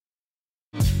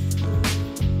Welcome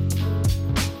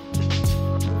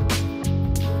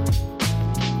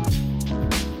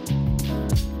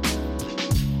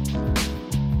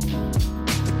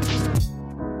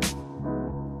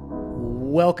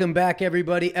back,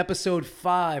 everybody. Episode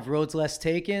 5, Roads Less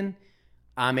Taken.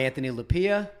 I'm Anthony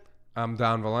Lapia. I'm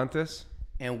Don Valentis.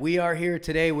 And we are here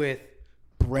today with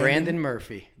Brandon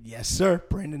Murphy. Yes, sir.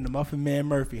 Brandon the Muffin Man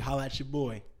Murphy. Holla at your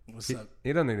boy. What's up?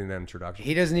 He doesn't need an introduction.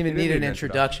 He doesn't even need an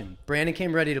introduction. Brandon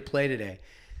came ready to play today.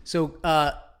 So,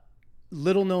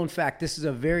 little known fact, this is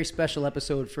a very special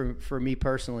episode for me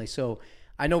personally. So,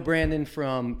 I know Brandon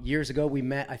from years ago. We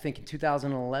met, I think, in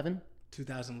 2011.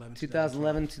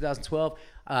 2012.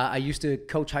 I used to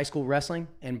coach high school wrestling,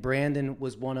 and Brandon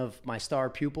was one of my star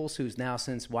pupils who's now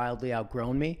since wildly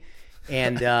outgrown me.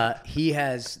 And he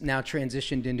has now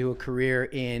transitioned into a career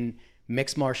in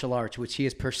mixed martial arts, which he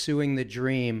is pursuing the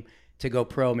dream to go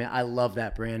pro. Man, I love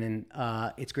that, Brandon.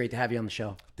 It's great to have you on the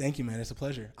show. Thank you, man. It's a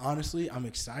pleasure. Honestly, I'm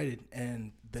excited.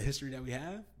 And the history that we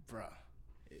have, bro,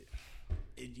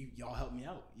 y'all helped me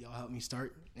out. Y'all helped me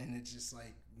start. And it's just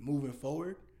like moving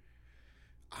forward.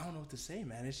 I don't know what to say,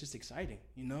 man. It's just exciting,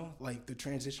 you know? Like the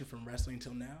transition from wrestling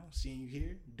till now, seeing you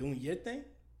here, doing your thing,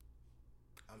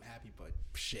 I'm happy, but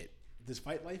shit, this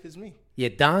fight life is me. Yeah,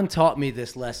 Don taught me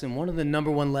this lesson. One of the number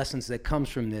one lessons that comes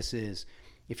from this is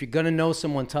if you're going to know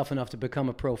someone tough enough to become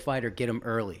a pro fighter, get them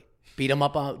early. Beat them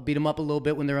up a little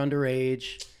bit when they're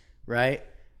underage, right?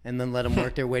 And then let them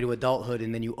work their way to adulthood,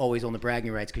 and then you always own the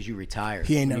bragging rights because you retire.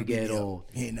 He ain't never get old.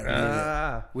 He ain't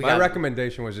never My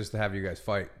recommendation was just to have you guys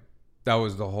fight. That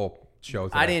was the whole show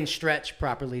today. I didn't stretch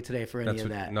properly today for any of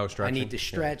that. No stretching? I need to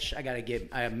stretch. Yeah.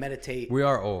 I meditate. We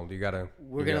are old.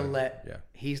 We're going to let... Yeah.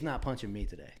 He's not punching me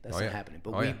today. That's not happening.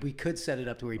 But we could set it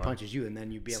up to where he punches you, and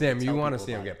then you'd be able to tell Sam, you want to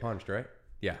see him it. get punched, right?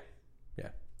 Yeah.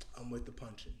 I'm with the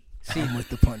punching. I'm with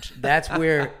the punching. That's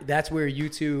where you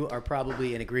two are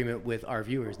probably in agreement with our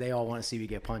viewers. They all want to see you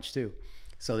get punched, too.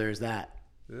 So there's that.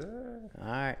 All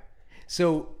right.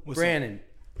 So, Brandon...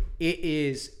 It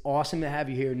is awesome to have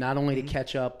you here, not only to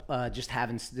catch up, just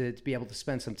having to be able to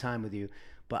spend some time with you,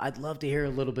 but I'd love to hear a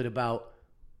little bit about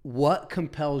what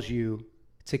compels you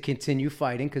to continue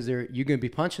fighting, because you're going to be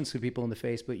punching some people in the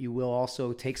face, but you will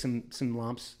also take some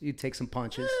lumps. You take some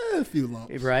punches. A few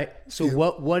lumps. Right? So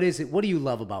what is it? What do you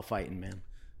love about fighting, man?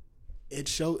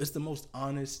 It's the most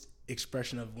honest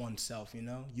expression of oneself, you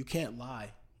know? You can't lie.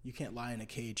 You can't lie in a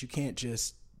cage. You can't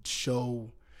just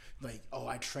show... like, oh,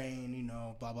 I train, you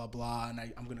know, blah, blah, blah, and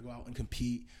I'm going to go out and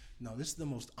compete. No, this is the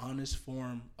most honest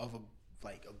form of,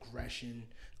 aggression,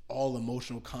 all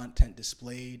emotional content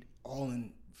displayed, all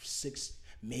in 6,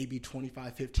 maybe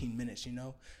 25, 15 minutes, you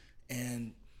know?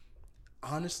 And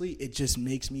honestly, it just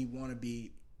makes me want to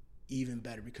be even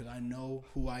better because I know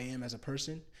who I am as a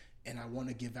person, and I want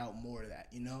to give out more of that,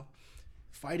 you know?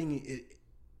 Fighting,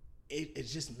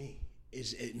 it's just me.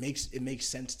 It makes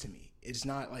sense to me. It's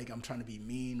not like I'm trying to be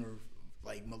mean or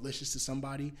like malicious to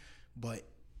somebody, but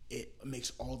it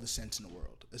makes all the sense in the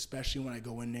world, especially when I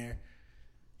go in there.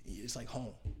 It's like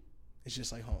home. It's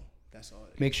just like home. That's all.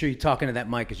 Make sure you're talking to that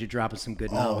mic because you're dropping some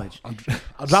good knowledge.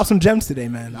 I'll drop some gems today,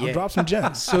 man. I'll drop some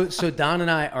gems. So Don and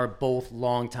I are both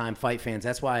longtime fight fans.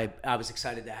 That's why I was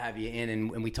excited to have you in,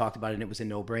 and we talked about it, and it was a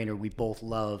no-brainer. We both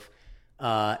love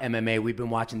MMA. We've been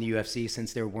watching the UFC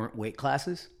since there weren't weight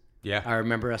classes. Yeah. I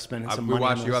remember us spending some money. We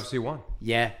watched UFC 1.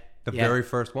 Yeah. The very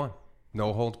first one.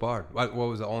 No holds barred. What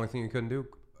was the only thing you couldn't do?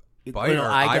 Bite or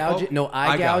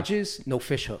eye gouges, no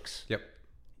fish hooks. Yep.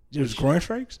 There's groin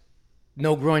strikes?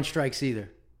 No groin strikes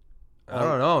either. I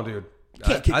don't know, dude. You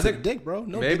can't kick to the dick, bro.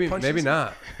 No maybe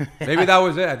not. Maybe that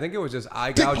was it. I think it was just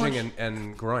eye gouging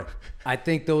and groin. I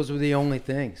think those were the only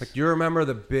things. Like, you remember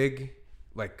the big...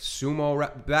 like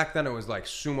sumo, back then it was like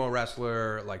sumo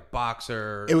wrestler, like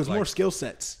boxer. It was more skill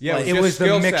sets. Yeah, it was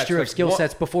the mixture of skill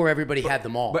sets before everybody had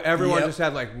them all. But everyone just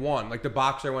had like one. Like the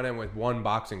boxer went in with one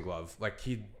boxing glove. Like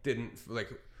he didn't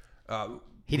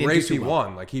Gracie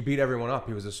won. Like he beat everyone up.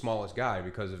 He was the smallest guy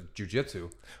because of jiu-jitsu.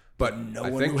 But no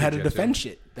one knew how to defend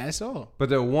shit. That's all. But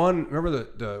the one, remember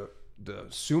the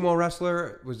sumo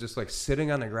wrestler was just like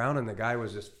sitting on the ground, and the guy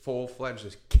was just full-fledged,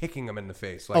 just kicking him in the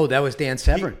face. Like, that was Dan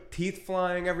Severn. Teeth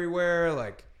flying everywhere.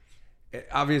 Like, it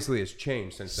obviously has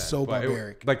changed since then. So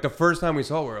barbaric. Like the first time we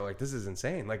saw it, we were like, this is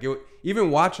insane. Like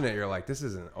even watching it, you're like, this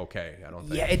isn't okay. I don't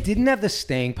think. Yeah, it didn't have the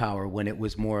staying power when it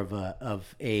was more of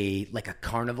a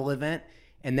carnival event.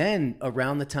 And then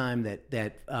around the time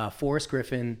that Forrest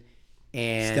Griffin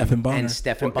and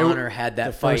Stephan Bonner had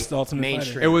that fight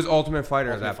mainstream. It was Ultimate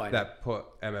Fighter that put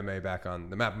MMA back on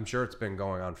the map. I'm sure it's been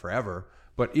going on forever.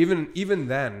 But even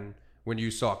then, when you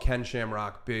saw Ken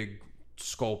Shamrock, big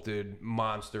sculpted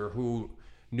monster who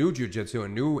knew jiu-jitsu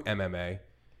and knew MMA,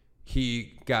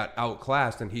 he got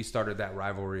outclassed and he started that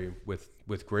rivalry with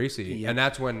Gracie. Yep. And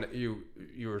that's when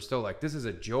you were still like, this is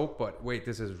a joke, but wait,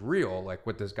 this is real, like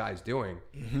what this guy's doing.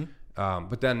 Mm-hmm.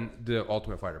 But then the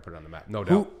Ultimate Fighter put it on the map, no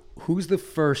doubt. Who's the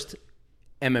first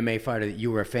MMA fighter that you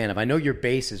were a fan of? I know your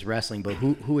base is wrestling, but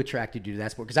who attracted you to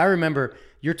that sport? Because I remember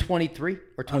you're 23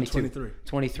 or 22? I'm 23.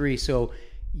 23. So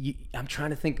I'm trying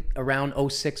to think around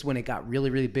 06 when it got really,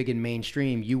 really big in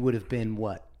mainstream, you would have been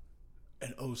what?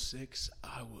 In 06,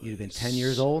 you'd have been 10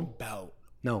 years old? About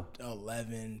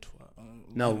 11, 12.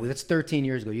 No, that's 13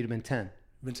 years ago. You'd have been 10.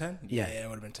 Been 10? Yeah, it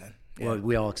would have been 10. Yeah. Well,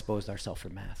 we all exposed ourselves for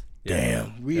math.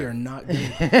 Damn, we are not good.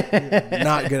 We are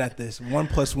not good at this. 1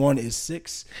 + 1 is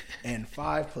 6, and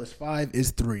 5 + 5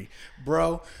 is 3.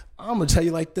 Bro, I'm gonna tell you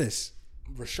like this: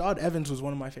 Rashad Evans was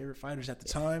one of my favorite fighters at the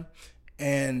time,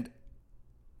 and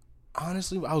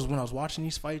honestly, when I was watching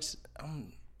these fights,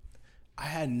 I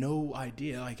had no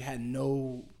idea. Like, I had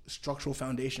no structural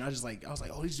foundation. I was like,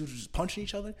 oh, these dudes are just punching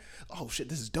each other. Oh shit,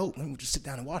 this is dope. Let me just sit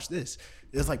down and watch this.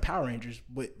 It's like Power Rangers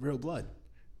with real blood,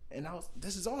 and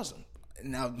this is awesome.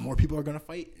 And now more people are gonna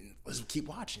fight. And let's keep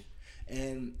watching.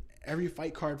 And every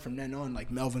fight card from then on,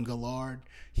 like Melvin Gillard,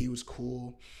 he was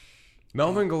cool.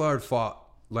 Melvin Gillard fought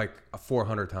like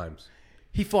 400 times.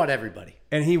 He fought everybody,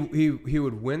 and he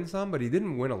would win some, but he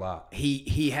didn't win a lot.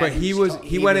 He went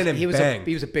in and banged.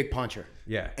 He was a big puncher.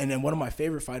 Yeah. And then one of my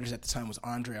favorite fighters at the time was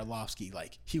Andrei Arlovski.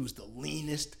 Like, he was the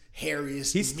leanest,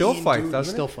 hairiest. He still fights, dude.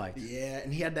 doesn't he? Still fights. Yeah,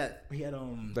 and he had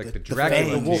like the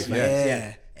Dracula wolf.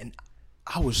 Yeah. And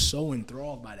I was so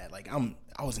enthralled by that. Like,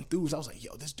 I was enthused. I was like,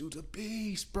 yo, this dude's a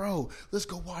beast, bro. Let's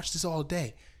go watch this all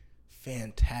day.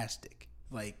 Fantastic.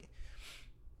 Like,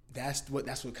 that's what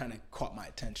kind of caught my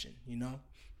attention, you know?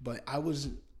 But I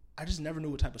just never knew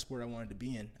what type of sport I wanted to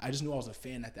be in. I just knew I was a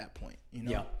fan at that point, you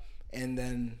know? Yeah. And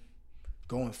then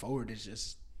going forward, it's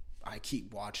just, I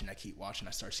keep watching. I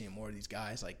start seeing more of these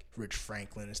guys like Rich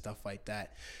Franklin and stuff like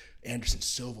that. Anderson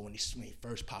Silva, when he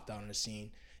first popped out on the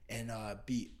scene. And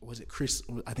Chris?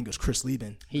 I think it was Chris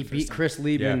Lieben. He beat Chris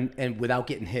Lieben and without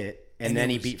getting hit, and then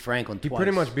he beat Franklin twice. He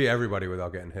pretty much beat everybody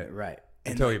without getting hit. Right.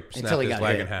 Until he snapped his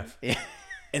leg in half. Yeah.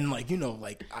 And like, you know,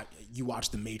 like you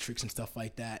watch The Matrix and stuff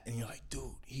like that, and you're like,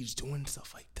 dude, he's doing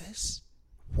stuff like this?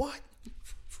 What?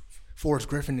 Forrest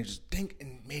Griffin just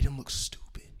made him look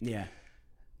stupid. Yeah.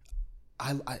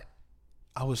 I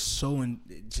was so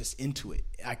just into it.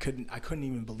 I couldn't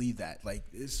even believe that. Like,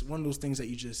 it's one of those things that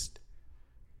you just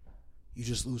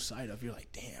lose sight of. You're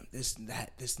like, damn, this and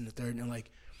that, this and the third, and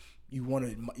like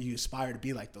you aspire to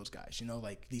be like those guys, you know,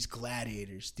 like these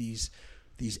gladiators, these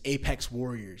apex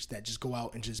warriors that just go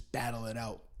out and just battle it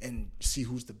out and see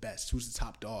who's the best, who's the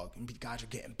top dog, and guys are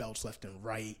getting belts left and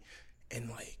right, and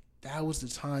like that was the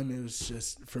time. It was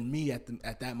just, for me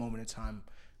at that moment in time,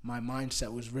 my mindset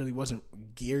wasn't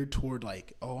geared toward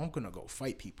like, oh, I'm gonna go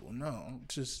fight people. No, I'm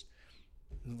just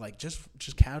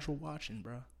casual watching,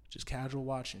 bro. Just casual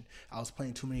watching. I was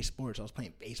playing too many sports. I was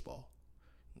playing baseball.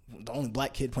 The only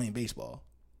black kid playing baseball.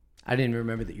 I didn't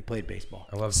remember that you played baseball.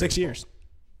 I love 6 years.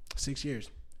 6 years.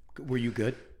 Were you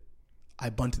good? I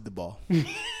bunted the ball.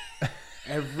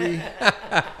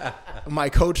 My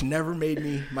coach would never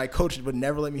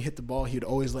let me hit the ball. He would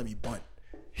always let me bunt.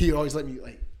 He would always let me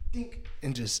like think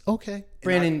and just, okay.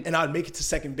 Brandon, and I'd make it to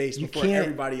second base before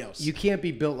everybody else. You can't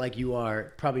be built like you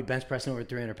are, probably bench pressing over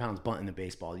 300 pounds, bunting the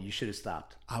baseball. You should have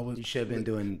stopped. You should have been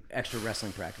doing extra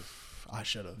wrestling practice. I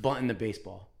should have. Bunting the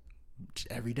baseball.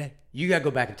 Every day. You got to go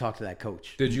back and talk to that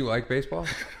coach. Did you like baseball?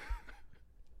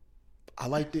 I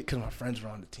liked it because my friends were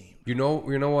on the team. You know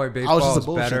why baseball is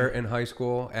better in high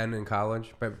school and in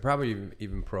college? But probably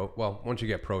even pro. Well, once you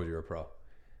get pros, you're a pro.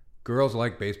 Girls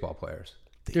like baseball players.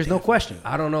 There's no question.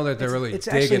 I don't know that they're really it's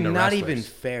digging actually the not wrestlers. Even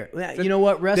fair. You know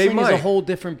what? Wrestling is a whole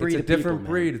different breed. It's a different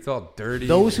breed. It's all dirty.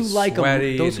 Those who like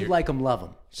them, love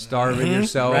them. Starving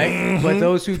yourself, right? But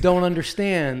those who don't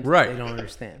understand, right? They don't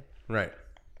understand, right?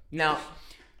 Now,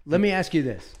 let me ask you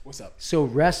this: what's up? So,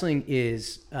 wrestling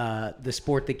is the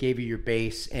sport that gave you your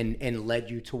base and led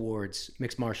you towards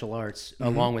mixed martial arts,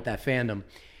 along with that fandom.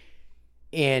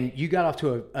 And you got off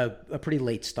to a pretty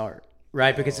late start.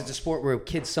 Right, because it's a sport where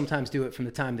kids sometimes do it from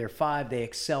the time they're 5. They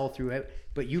excel through it,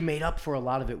 but you made up for a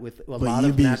lot of it with a lot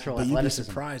of natural athleticism. You'd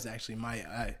be surprised, actually.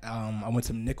 I went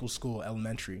to Nichols School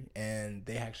Elementary, and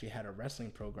they actually had a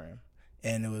wrestling program,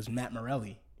 and it was Matt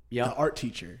Morelli, the art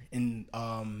teacher, and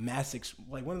Massix,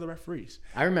 like one of the referees.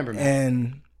 I remember Matt.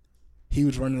 And he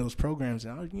was running those programs,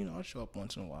 and I'd show up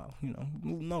once in a while,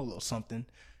 know a little something,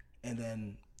 and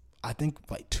then I think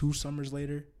like 2 summers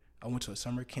later, I went to a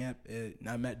summer camp and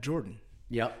I met Jordan.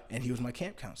 Yep. And he was my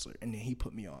camp counselor. And then he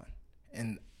put me on.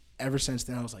 And ever since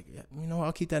then, I was like, yeah, you know,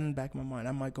 I'll keep that in the back of my mind.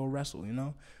 I might go wrestle, you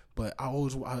know. But I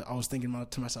was thinking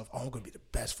to myself, oh, I'm gonna be the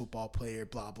best football player,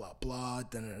 blah blah blah,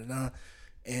 da da da.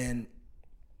 And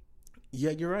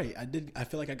yeah, you're right. I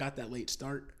feel like I got that late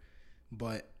start,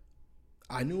 but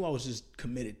I knew I was just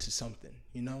committed to something,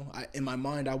 you know? In my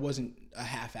mind, I wasn't a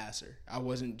half-asser. I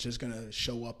wasn't just going to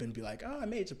show up and be like, oh, I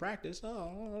made it to practice.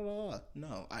 Oh.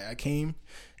 No, I came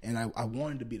and I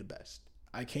wanted to be the best.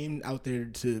 I came out there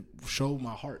to show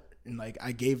my heart, and like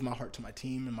I gave my heart to my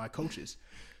team and my coaches.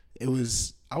 I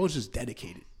was just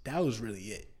dedicated. That was really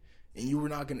it. And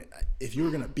if you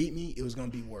were going to beat me, it was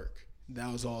going to be work.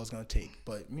 That was all it was going to take.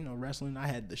 But, you know, wrestling, I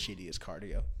had the shittiest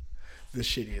cardio.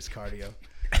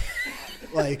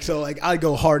 I'd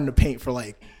go hard in the paint for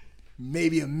like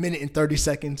maybe a minute and 30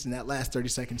 seconds, and that last 30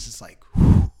 seconds is like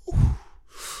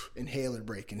inhaler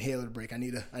break. I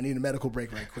need a medical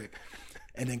break right quick,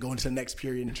 and then go into the next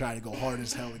period and try to go hard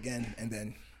as hell again, and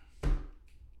then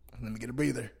let me get a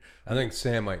breather. I think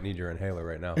Sam might need your inhaler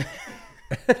right now.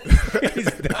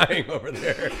 He's dying over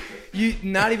there. You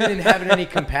not even having any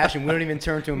compassion. We don't even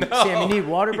turn to him. No, Sam, you need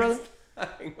water, brother?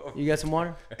 You got some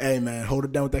water? Hey, man, hold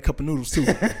it down with that cup of noodles, too.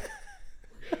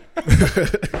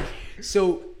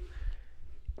 So,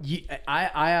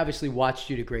 I obviously watched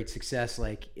you to great success.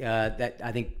 Like that,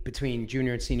 I think between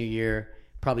junior and senior year,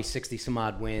 probably 60 some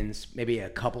odd wins, maybe a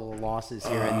couple of losses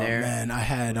here and there. Man, I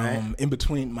had in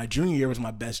between. My junior year was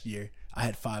my best year. I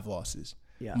had 5 losses.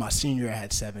 Yeah. My senior year, I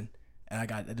had 7. And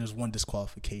there's 1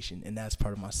 disqualification, and that's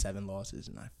part of my 7 losses,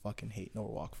 and I fucking hate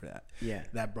Norwalk for that. Yeah.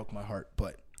 That broke my heart,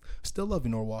 but still love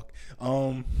you, Norwalk.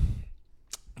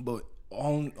 But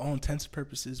all intents and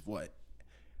purposes,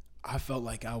 I felt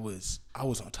like I was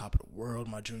on top of the world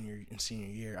my junior and senior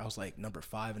year. I was like number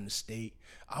 5 in the state.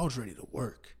 I was ready to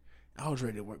work.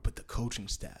 But the coaching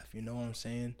staff, you know what I'm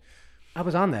saying? I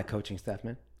was on that coaching staff,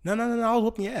 man. No, I was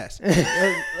whooping your ass.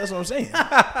 That's what I'm saying.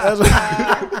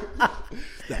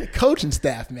 That coaching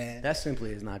staff, man. That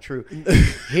simply is not true.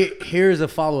 Here's a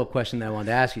follow-up question that I wanted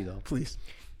to ask you, though. Please.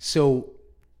 So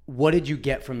what did you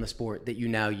get from the sport that you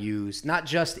now use, not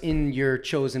just in your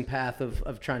chosen path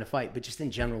of trying to fight, but just in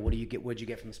general? What did you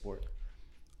get from the sport?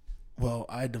 Well,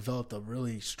 I developed a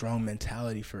really strong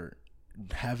mentality for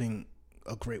having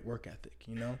a great work ethic,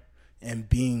 you know, and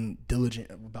being diligent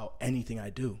about anything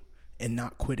I do and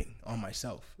not quitting on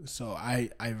myself. So I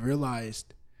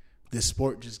realized this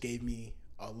sport just gave me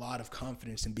a lot of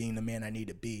confidence in being the man I need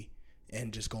to be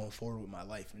and just going forward with my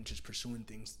life and just pursuing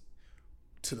things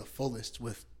to the fullest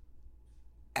with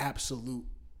absolute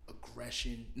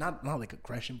aggression, not like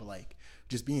aggression, but like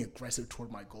just being aggressive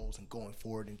toward my goals and going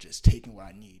forward and just taking what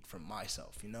I need from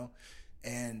myself, you know?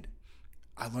 And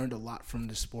I learned a lot from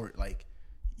this sport. Like,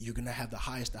 you're going to have the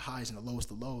highest of highs and the lowest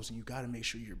of lows, and you got to make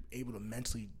sure you're able to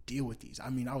mentally deal with these.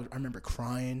 I mean, I remember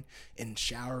crying in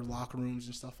shower locker rooms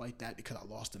and stuff like that because I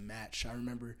lost a match. I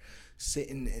remember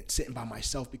sitting by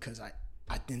myself because I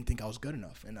didn't think I was good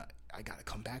enough, and I got to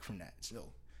come back from that. So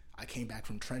I came back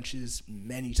from trenches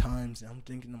many times, and I'm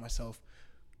thinking to myself,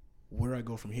 where do I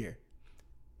go from here?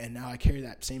 And now I carry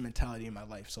that same mentality in my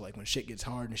life. So like when shit gets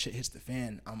hard and shit hits the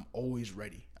fan, I'm always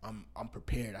ready. I'm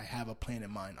prepared. I have a plan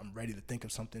in mind. I'm ready to think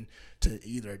of something to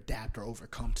either adapt or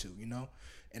overcome to, you know?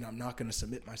 And I'm not going to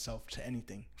submit myself to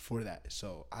anything for that.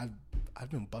 So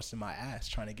I've been busting my ass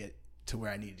trying to get to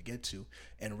where I need to get to.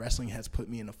 And wrestling has put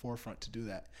me in the forefront to do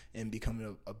that and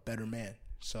becoming a better man.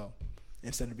 So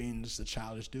instead of being just a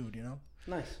childish dude, you know?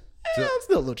 Nice. I'm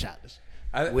still a little childish.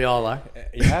 We all are.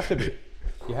 You have to be.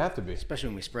 You have to be. Especially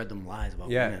when we spread them lies about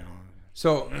women.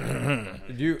 So,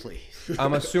 Please.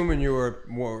 I'm assuming you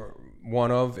were one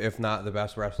of, if not the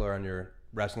best wrestler on your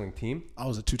wrestling team? I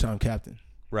was a 2-time captain.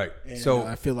 Right. And so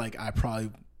I feel like I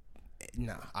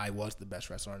was the best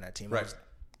wrestler on that team. Right.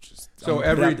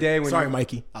 Every day Sorry,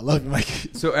 Mikey. I love you,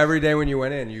 Mikey. So every day when you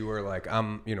went in, you were like,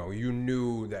 you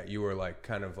knew that you were like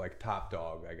kind of like top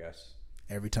dog, I guess.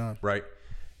 Every time. Right.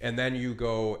 And then you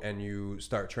go and you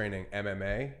start training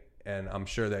MMA, and I'm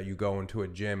sure that you go into a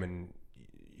gym and,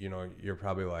 you're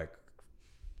probably like,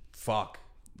 fuck.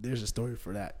 There's a story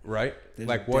for that. Right?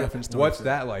 Like what's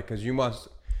that like? Because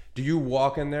do you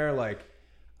walk in there like,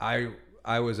 I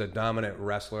was a dominant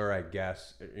wrestler, I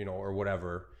guess, or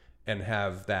whatever, and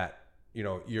have that,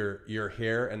 you're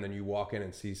here, and then you walk in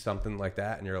and see something like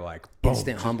that, and you're like, boom.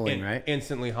 Instant humbling, right?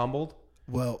 Instantly humbled?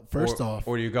 Well, first off.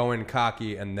 Or you go in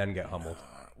cocky and then get humbled?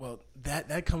 Well,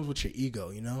 that comes with your ego,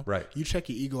 you know? Right. You check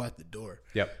your ego at the door.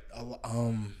 Yep.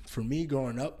 For me,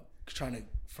 growing up,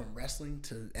 from wrestling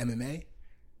to MMA,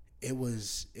 it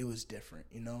was different,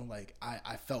 you know? Like,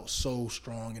 I felt so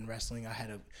strong in wrestling.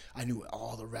 I knew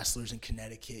all the wrestlers in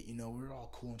Connecticut, we were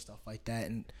all cool and stuff like that.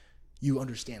 And you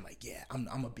understand, like, yeah,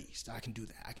 I'm a beast. I can do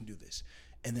that. I can do this.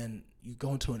 And then you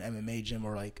go into an MMA gym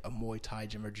or like a Muay Thai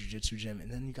gym or Jiu-Jitsu gym,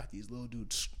 and then you got these little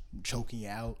dudes choking you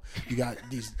out. You got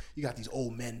these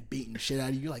old men beating the shit out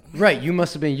of you. You're like, man. Right. You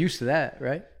must have been used to that,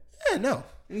 right? Yeah, no.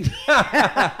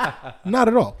 Not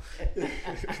at all.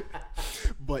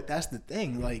 But that's the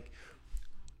thing. Like,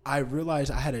 I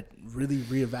realized I had to really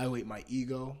reevaluate my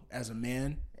ego as a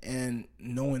man, and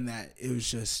knowing that it was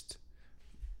just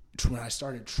when I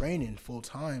started training full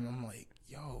time, I'm like,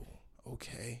 yo,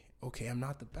 okay, I'm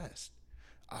not the best.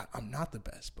 I'm not the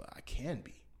best, but I can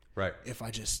be. Right. If I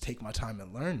just take my time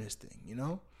and learn this thing, you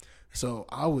know? So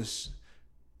I was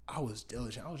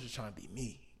diligent. I was just trying to be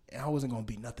me. And I wasn't going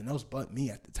to be nothing else but me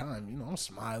at the time. You know, I'm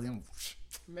smiling.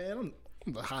 I'm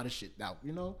the hottest shit out,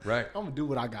 you know? Right. I'm going to do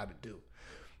what I got to do.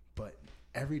 But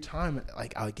every time,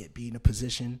 like, I would get beat in a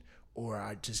position or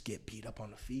I just get beat up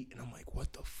on the feet, and I'm like,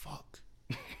 what the fuck?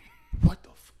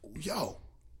 Yo,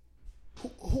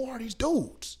 who are these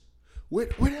dudes? Where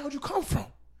the hell did you come from?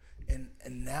 And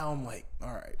now I'm like,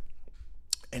 all right,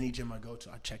 any gym I go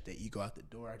to, I check that ego out the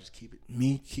door. I just keep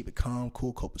it calm,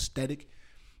 cool, copacetic.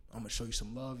 I'm going to show you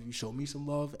some love. You show me some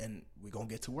love, and we're going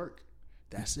to get to work.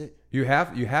 That's it. You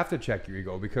have to check your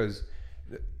ego, because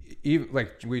even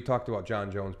like we talked about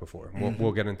John Jones before.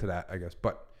 We'll get into that, I guess.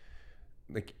 But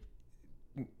like,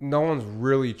 no one's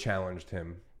really challenged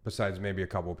him besides maybe a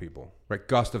couple of people. Right?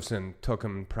 Gustafsson took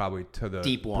him probably to the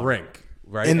deep water. brink.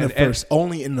 Right?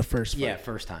 Only in the first fight. Yeah,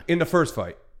 first time. In the first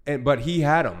fight. But he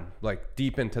had him like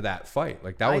deep into that fight.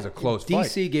 Like that was a close fight.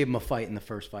 DC gave him a fight in the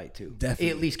first fight too. Definitely.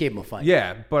 He at least gave him a fight.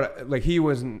 Yeah, but like he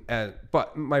wasn't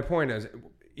but my point is,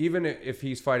 even if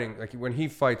he's fighting, like when he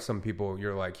fights some people,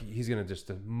 you're like, he's going to just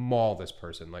maul this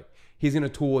person. Like he's going to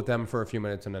tool with them for a few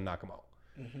minutes and then knock them out.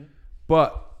 Mm-hmm.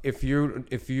 But if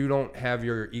you don't have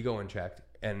your ego in check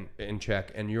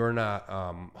and you're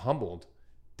not humbled,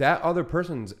 that other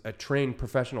person's a trained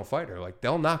professional fighter. Like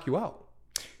they'll knock you out.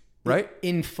 Right?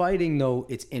 In fighting, though,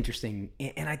 it's interesting.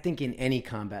 And I think in any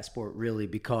combat sport, really,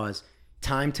 because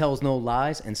time tells no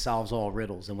lies and solves all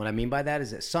riddles. And what I mean by that is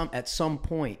that at some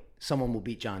point, someone will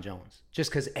beat John Jones.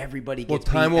 Just because everybody gets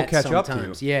beat time will at catch some up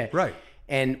times. to you. Yeah. Right.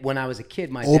 And when I was a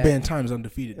kid, my Old dad... man time's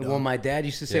undefeated, dog. Well, my dad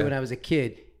used to say when I was a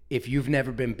kid, if you've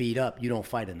never been beat up, you don't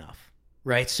fight enough.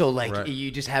 Right? So, like, you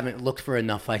just haven't looked for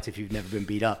enough fights if you've never been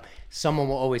beat up. Someone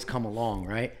will always come along,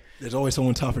 right? There's always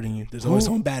someone tougher than you. There's always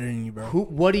someone better than you, bro.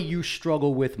 What do you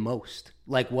struggle with most?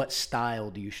 Like, what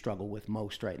style do you struggle with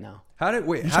most right now? How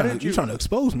did you trying to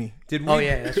expose me? Did we? Oh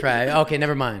yeah, that's right. Okay,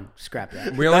 never mind. Scrap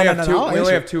that. We only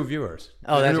have two viewers.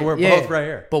 Oh, we're both right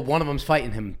here. But one of them's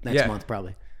fighting him next month,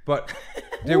 probably. But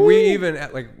did we even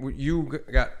like you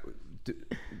got?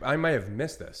 I might have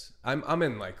missed this. I'm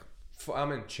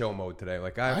in chill mode today.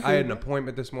 Like I had an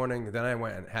appointment this morning. Then I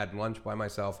went and had lunch by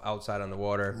myself outside on the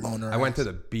water. I went to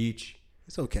the beach.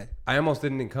 It's okay. I almost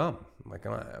didn't even come. I'm like,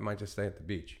 I might just stay at the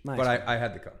beach. Nice. But I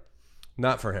had to come.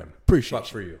 Not for him. Appreciate but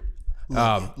for you.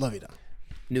 Love you, Don.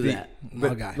 Knew that.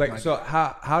 My guy. Like, so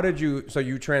how did you? So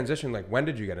you transitioned. Like, when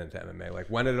did you get into MMA? Like,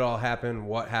 when did it all happen?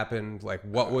 What happened? Like,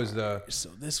 what was the? So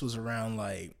this was around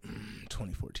like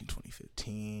 2014,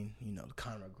 2015. You know, the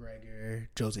Conor McGregor,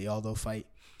 Jose Aldo fight.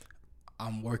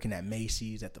 I'm working at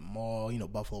Macy's at the mall. You know,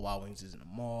 Buffalo Wild Wings is in the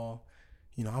mall.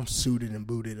 You know, I'm suited and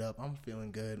booted up. I'm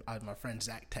feeling good. My friend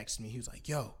Zach texted me. He was like,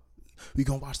 yo, we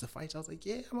gonna watch the fights? I was like,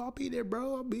 yeah, I'll be there,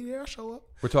 bro. I'll be there. I'll show up.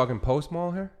 We're talking Post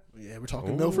Mall here? Yeah, we're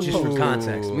talking Milford Just Post. for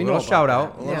context. We know shout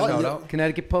out. Shout out.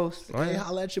 Connecticut Post. Hey,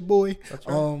 holla at your boy. That's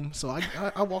right. So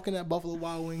I walk in at Buffalo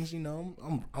Wild Wings, you know,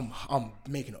 I'm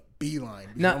making a beeline.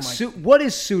 Now, like, what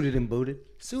is suited and booted?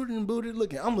 Suited and booted,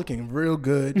 I'm looking real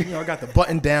good. You know, I got the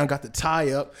button down, got the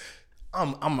tie up.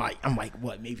 I'm like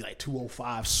what, maybe like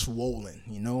 205 swollen.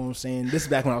 You know what I'm saying? This is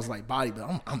back when I was like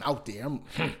bodybuilder. I'm out there.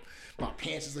 My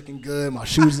pants is looking good. My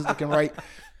shoes is looking right.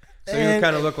 So you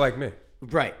kind of look like me.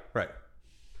 Right.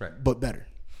 But better.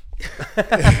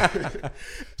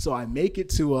 So I make it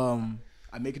to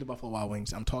Buffalo Wild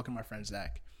Wings. I'm talking to my friend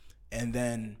Zach, and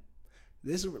then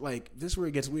this is where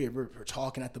it gets weird. We're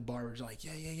talking at the bar. We're like,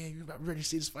 yeah, you ready to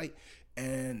see this fight?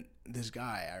 And this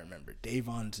guy I remember,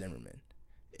 Davon Zimmerman.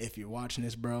 If you're watching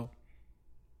this, bro,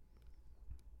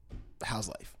 how's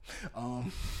life?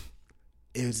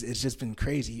 It's just been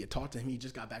crazy. I talked to him. He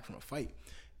just got back from a fight,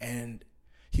 and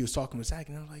he was talking with Zach,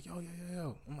 and I was like,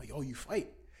 yo. I'm like, oh, you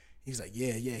fight? He's like,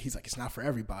 yeah. He's like, it's not for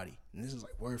everybody. And this is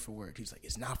like word for word. He's like,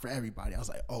 it's not for everybody. I was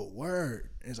like, oh, word.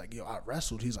 And he's like, yo, I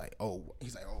wrestled. He's like, oh,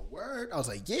 word. I was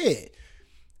like, yeah.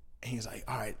 And he's like,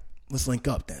 all right, let's link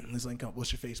up then. Let's link up.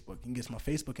 What's your Facebook? You can get my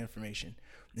Facebook information.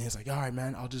 And he's like, all right,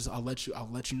 man, I'll let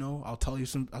you know. I'll tell you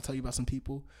about some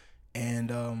people,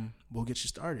 and we'll get you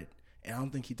started. And I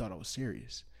don't think he thought I was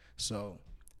serious. So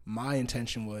my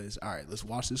intention was, all right, let's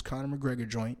watch this Conor McGregor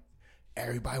joint.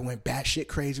 Everybody went batshit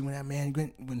crazy when that man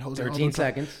went, when Jose 13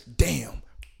 seconds. Damn.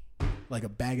 Like a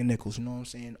bag of nickels, you know what I'm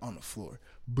saying? On the floor.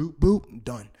 Boop, boop,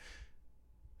 done.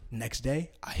 Next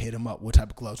day, I hit him up. What type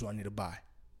of gloves do I need to buy?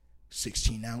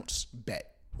 16 ounce, bet.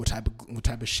 What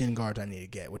type of shin guards I need to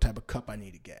get? What type of cup I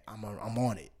need to get? I'm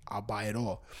on it. I'll buy it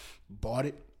all. Bought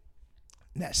it.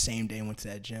 And that same day, went to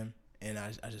that gym, and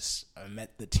I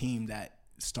met the team that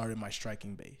started my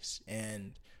striking base,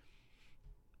 and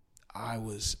I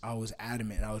was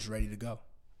adamant. I was ready to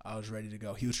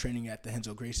go. He was training at the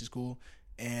Renzo Gracie School,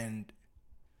 and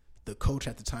the coach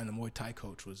at the time, the Muay Thai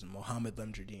coach, was Mohammed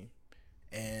Lemjardine,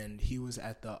 and he was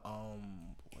at the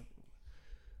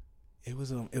it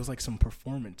was like some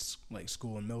performance like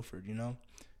school in Milford, you know.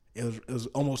 It was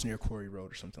almost near Quarry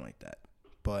Road or something like that.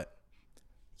 But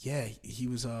yeah, he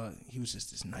was just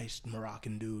this nice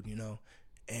Moroccan dude, you know,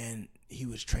 and he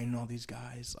was training all these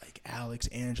guys like Alex,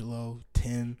 Angelo,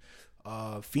 Tim,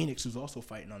 Phoenix, who's also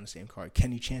fighting on the same card.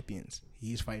 Kenny Champions,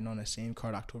 he's fighting on the same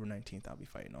card. October 19th, I'll be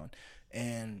fighting on.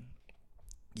 And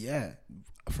yeah,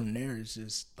 from there, it's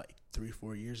just like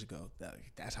 3-4 years ago.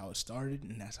 That's how it started,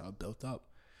 and that's how it built up.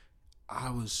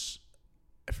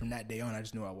 From that day on, I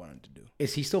just knew what I wanted to do.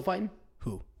 Is he still fighting?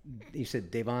 Who? You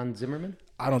said Davon Zimmerman?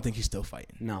 I don't think he's still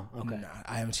fighting. No, okay. Nah,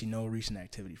 I haven't seen no recent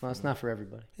activity from Well, it's him. not for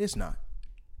everybody. It's not.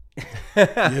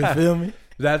 You feel me?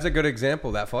 That's a good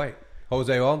example, that fight.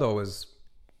 Jose Aldo was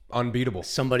unbeatable.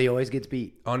 Somebody always gets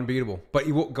beat. Unbeatable. But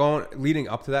leading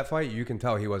up to that fight, you can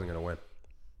tell he wasn't going to win.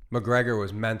 McGregor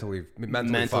was mentally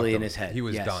in his head. He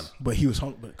was done. But he was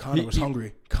hungry. But Conor was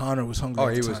hungry. Conor was hungry. Oh,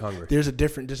 he was hungry. There's a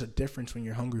difference when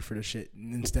you're hungry for the shit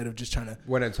instead of just trying to.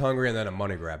 When it's hungry and then a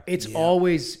money grab. It's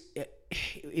always,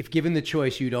 if given the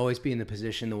choice, you'd always be in the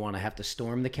position to want to have to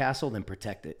storm the castle than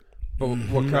protect it. But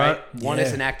One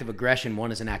is an act of aggression.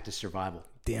 One is an act of survival.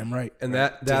 Damn right. And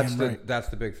that's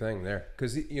the big thing there,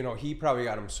 because he probably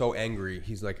got him so angry.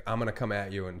 He's like, I'm gonna come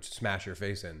at you and smash your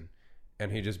face in,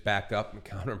 and he just backed up and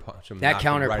counterpunched him. That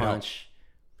counterpunch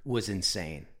was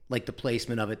insane. Like the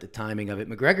placement of it, the timing of it.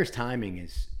 McGregor's timing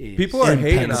is people are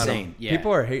hating on insane. him. Yeah.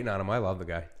 People are hating on him. I love the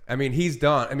guy. I mean, he's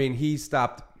done. I mean, he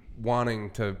stopped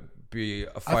wanting to be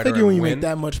a fighter. I figure when you make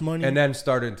that much money, and then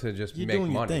started to just you're make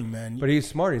doing money. Your thing, man. But he's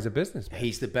smart. He's a businessman.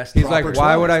 He's the best. He's like,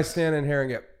 why would I stand in here and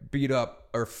get beat up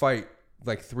or fight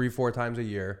like 3-4 times a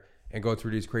year and go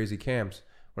through these crazy camps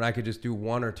when I could just do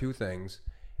 1 or 2 things?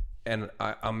 And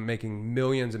I'm making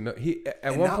millions and millions.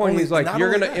 At one point, he's like,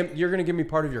 "You're gonna give me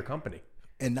part of your company."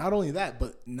 And not only that,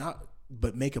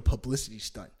 but make a publicity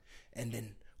stunt and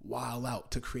then wild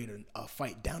out to create a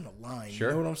fight down the line. Sure.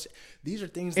 You know what I'm saying? These are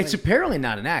things. It's apparently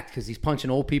not an act because he's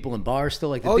punching old people in bars still.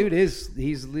 Like the dude is,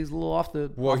 he's a little off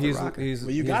the. Well, off the he's rocker.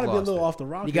 Well, you got to be a little off the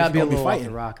rocker. You got to be a little off fighting.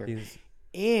 the rocker.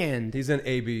 He's an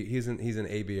AB. He's an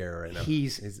AB era right now.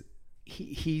 He's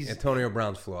Antonio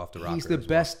Brown's flew off the rocker. He's the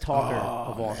best talker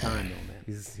of all time, though, man.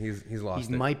 He's lost.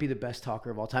 He might be the best talker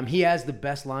of all time. He has the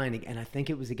best line, and I think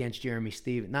it was against Jeremy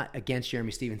Stevens. Not against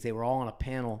Jeremy Stevens. They were all on a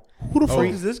panel. Who the fuck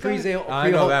is this guy? I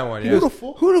know that one. Yeah.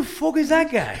 Who the fuck is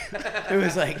that guy?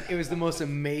 It was the most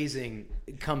amazing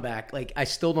comeback. Like I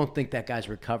still don't think that guy's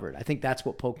recovered. I think that's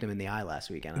what poked him in the eye last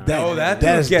weekend. That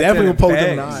is definitely poked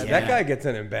him in the eye. That guy gets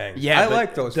in and bangs. Yeah, I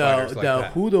like those fighters like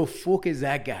that. Who the fuck is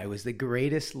that guy? Was the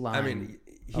greatest line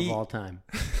of all time.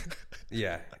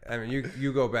 Yeah, I mean,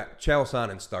 you go back. Chael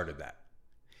Sonnen started that.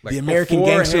 Like the American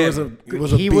Gangster was a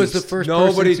he beast. was the first.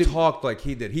 Nobody talked like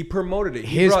he did. He promoted it.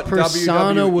 His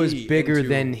persona was bigger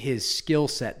than his skill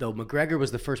set, though. McGregor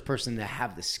was the first person to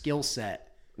have the skill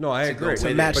set. No, I agree.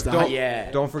 To match but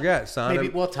don't forget,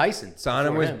 Sonnen. Tyson.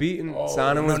 Sonnen was beaten.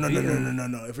 Sonnen was beaten.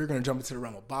 No. If we're gonna jump into the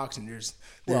realm of boxing, there's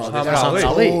Muhammad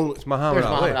Ali. It's Muhammad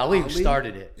Ali who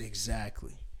started it.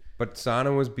 Exactly. But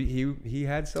Sonnen was he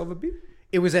had Silva beat.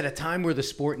 It was at a time where the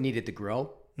sport needed to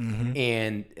grow. Mm-hmm.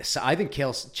 And so I think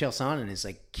Chael Sonnen is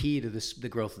like key to the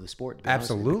growth of the sport.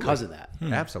 Absolutely, because of that.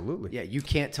 Absolutely, yeah. You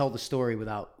can't tell the story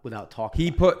without talking.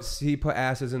 He put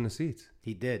asses in the seats.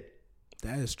 He did.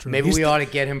 That is true. Maybe we ought to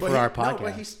get him for our podcast.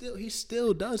 No, but he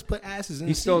still does put asses in.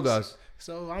 He still does.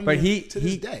 So I mean, but to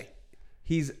this day,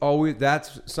 he's always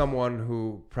that's someone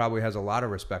who probably has a lot of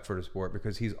respect for the sport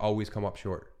because he's always come up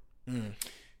short.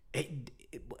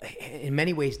 In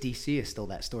many ways, DC is still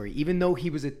that story. Even though he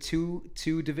was a two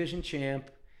division champ,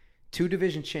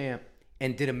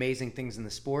 and did amazing things in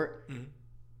the sport,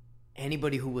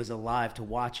 anybody who was alive to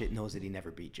watch it knows that he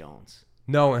never beat Jones.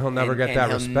 No, and he'll never get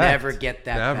that respect. Never get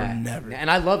that back. Never. And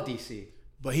I love DC.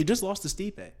 But he just lost to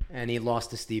Stipe. And he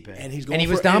lost to Stipe. And he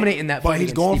was dominating that fight. But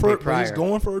he's going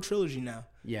for a trilogy now.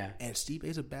 Yeah. And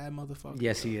Stipe's a bad motherfucker.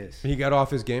 Yes, he is. He got off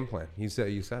his game plan. You said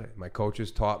it. My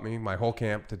coaches taught me my whole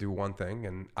camp to do one thing,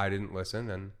 and I didn't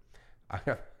listen, and I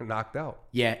got knocked out.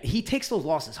 Yeah, he takes those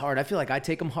losses hard. I feel like I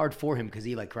take them hard for him because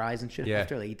he like cries and shit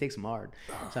after. Like he takes them hard,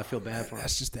 so I feel bad for him.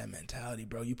 That's just that mentality,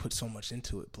 bro. You put so much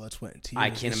into it, blood, sweat, and tears. I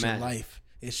can't imagine. Your life.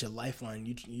 It's your lifeline.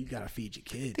 You gotta feed your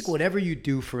kids. I think whatever you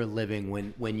do for a living,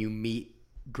 when you meet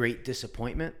great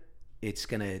disappointment, it's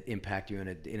gonna impact you in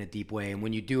a deep way. And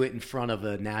when you do it in front of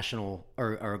a national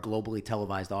or a globally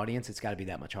televised audience, it's got to be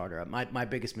that much harder. My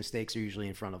biggest mistakes are usually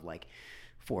in front of like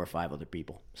 4 or 5 other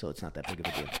people, so it's not that big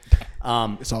of a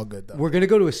deal. It's all good though. We're gonna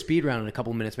go to a speed round in a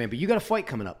couple minutes, man. But you got a fight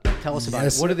coming up. Tell us about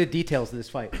it. What are the details of this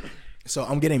fight? So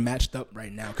I'm getting matched up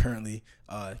right now. Currently,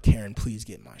 Karen, please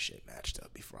get my shit matched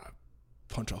up before I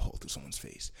punch a hole through someone's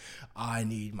face. I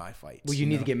need my fights. Well, you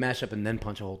need to get matched up and then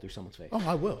punch a hole through someone's face. Oh,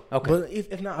 I will. Okay. But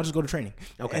if not, I'll just go to training.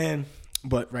 Okay.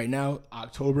 But right now,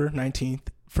 October 19th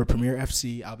for Premier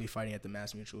FC, I'll be fighting at the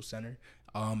MassMutual Center.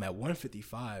 At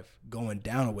 155, going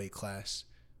down a weight class.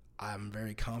 I'm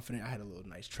very confident. I had a little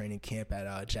nice training camp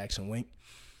at Jackson Wink.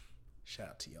 Shout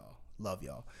out to y'all. Love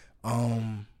y'all.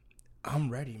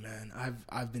 I'm ready, man.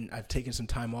 I've taken some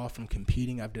time off from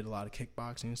competing. I've did a lot of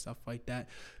kickboxing and stuff like that,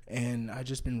 and I've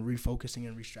just been refocusing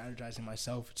and re-strategizing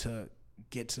myself to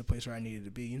get to the place where I needed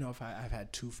to be. You know, I've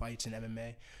had 2 fights in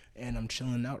MMA, and I'm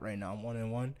chilling out right now. I'm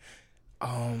 1-1.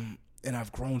 And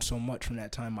I've grown so much from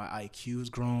that time. My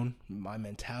IQ's grown, my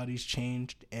mentality's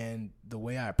changed, and the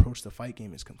way I approach the fight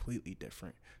game is completely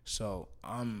different. So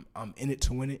I'm in it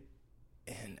to win it,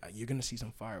 and you're gonna see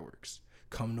some fireworks.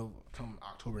 Come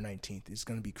October 19th. It's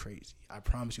going to be crazy. I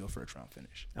promise you a first round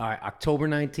finish. All right, October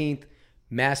 19th,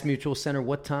 MassMutual Center.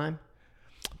 What time?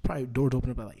 Probably doors open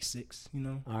up at like 6, you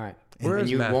know. All right. And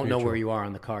you won't know where you are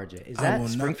on the card yet. Is that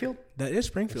Springfield? That is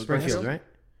Springfield. Springfield, right?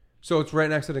 So it's right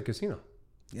next to the casino.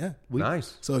 Yeah.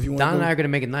 Nice. So if you want Don and I are going to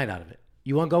make a night out of it.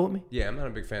 You want to go with me? Yeah, I'm not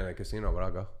a big fan of the casino, but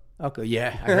I'll go. Okay,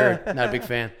 yeah, I heard. Not a big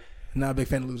fan. Not a big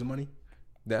fan of losing money?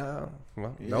 No,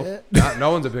 well, Yeah. nope.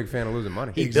 No one's a big fan of losing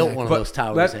money. He built one of those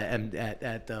towers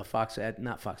at Fox,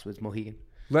 not Foxwoods, Mohegan.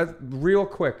 Real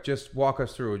quick, just walk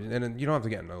us through, and you don't have to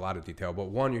get into a lot of detail, but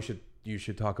one, you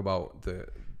should talk about the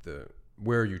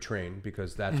where you train,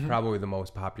 because that's probably the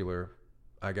most popular,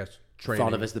 I guess, training.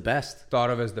 Thought of as the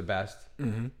best.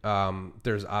 Mm-hmm.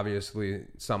 There's obviously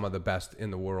some of the best in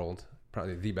the world,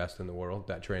 probably the best in the world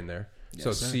that train there. Yes,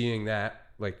 so seeing that,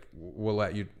 like, we'll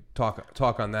let you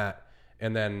talk on that.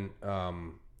 And then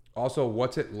also,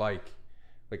 what's it like?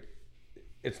 Like,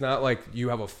 it's not like you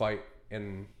have a fight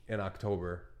in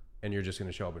October and you're just going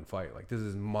to show up and fight. Like, this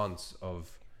is months of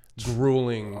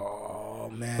grueling. Oh,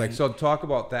 man. Like, so talk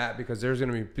about that, because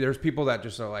there's people that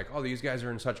just are like, oh, these guys are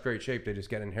in such great shape. They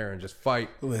just get in here and just fight.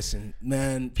 Listen,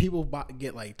 man, people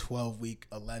get like 12-week,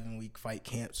 11-week fight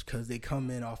camps because they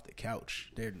come in off the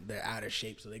couch. They're out of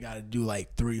shape, so they got to do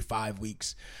like 3 to 5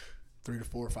 weeks. 3 to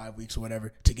 4 or 5 weeks or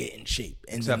whatever to get in shape.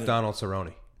 And except Donald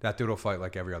Cerrone. That dude will fight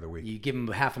like every other week. You give him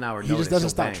half an hour notice. He just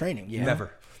doesn't stop training. Yeah. Never.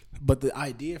 But the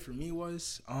idea for me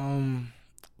was,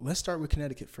 let's start with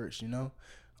Connecticut first, you know?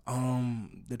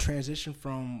 The transition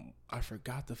from, I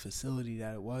forgot the facility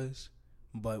that it was,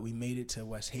 but we made it to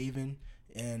West Haven,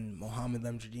 and Mohammed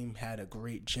Lemjadim had a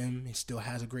great gym. He still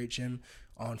has a great gym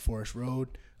on Forest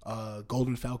Road,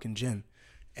 Golden Falcon Gym.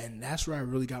 And that's where I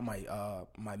really got my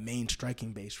my main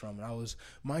striking base from. And I was,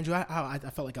 mind you, I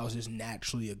felt like I was just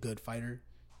naturally a good fighter,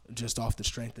 just off the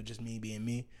strength of just me being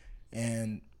me.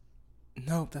 And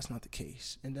no, that's not the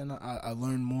case. And then I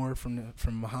learned more from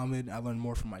Muhammad. I learned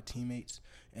more from my teammates,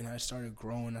 and I started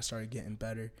growing. I started getting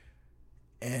better,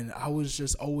 and I was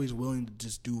just always willing to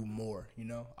just do more. You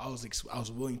know, I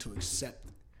was willing to accept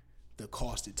the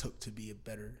cost it took to be a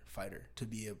better fighter, to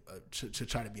be to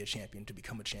try to be a champion, to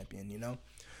become a champion, you know?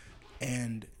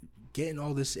 And getting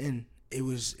all this in, it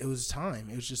was time.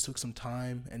 It just took some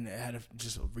time, and I had to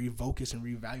just refocus and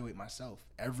reevaluate myself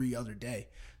every other day.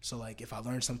 So like, if I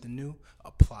learned something new,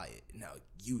 apply it. Now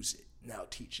use it. Now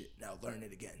teach it. Now learn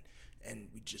it again. And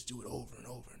we just do it over and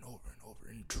over and over and over,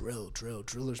 and drill.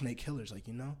 Drillers make killers, like,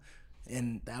 you know?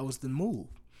 And that was the move.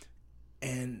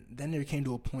 And then there came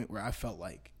to a point where I felt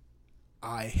like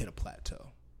I hit a plateau,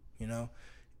 you know,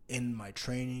 in my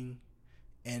training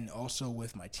and also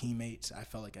with my teammates. I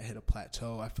felt like I hit a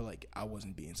plateau. I feel like I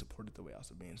wasn't being supported the way I was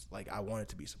being, like, I wanted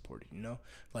to be supported, you know,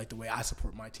 like the way I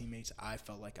support my teammates. I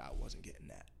felt like I wasn't getting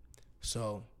that.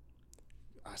 So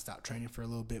I stopped training for a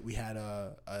little bit. We had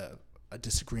a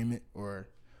disagreement, or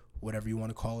whatever you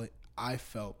want to call it. I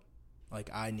felt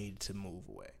like I needed to move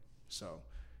away. So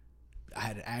I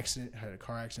had an accident, I had a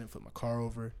car accident, flipped my car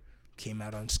over, came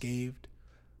out unscathed,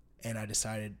 and I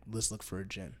decided, let's look for a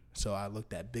gym. So I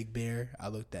looked at Big Bear, I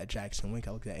looked at Jackson Wink,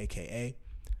 I looked at AKA,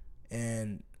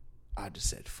 and I just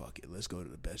said, fuck it, let's go to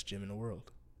the best gym in the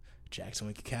world, Jackson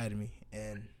Wink Academy,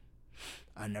 and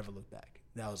I never looked back.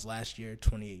 That was last year,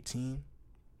 2018,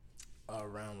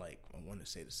 around like, I want to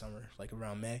say the summer, like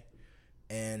around May,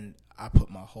 and I put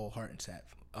my whole heart into that.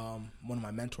 One of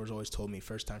my mentors always told me,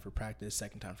 first time for practice,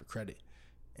 second time for credit,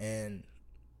 and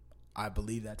I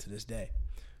believe that to this day.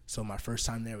 So my first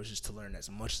time there was just to learn as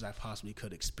much as I possibly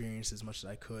could, experience as much as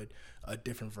I could, a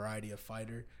different variety of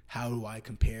fighter. How do I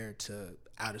compare to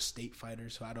out-of-state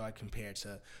fighters? How do I compare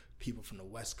to people from the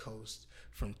West Coast,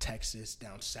 from Texas,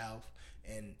 down south,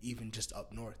 and even just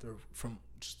up north, or from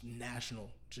just national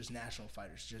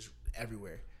fighters, just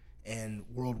everywhere and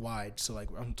worldwide. So like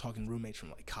I'm talking roommates from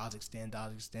like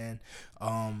Kazakhstan,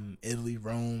 Italy,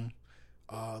 Rome,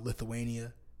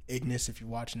 Lithuania. Ignis, if you're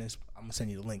watching this, I'm gonna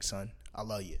send you the link, son. I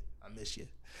love you. I miss you.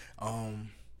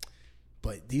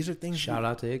 But these are things. Shout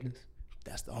out to Ignis.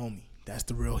 That's the homie. That's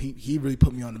the real. He really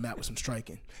put me on the map with some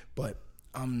striking. But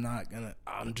I'm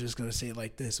just gonna say it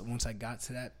like this. Once I got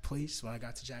to that place, when I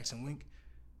got to Jackson Wink,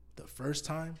 the first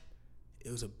time, it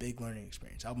was a big learning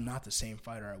experience. I'm not the same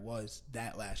fighter I was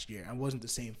that last year. I wasn't the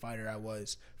same fighter I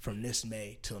was from this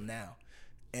May till now.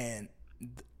 And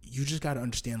you just got to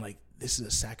understand, like, this is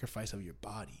a sacrifice of your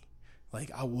body.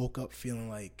 Like, I woke up feeling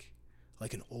like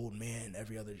an old man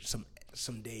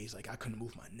some days. Like, I couldn't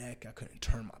move my neck. I couldn't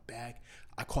turn my back.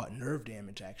 I caught nerve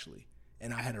damage, actually.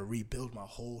 And I had to rebuild my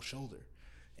whole shoulder.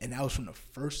 And that was from the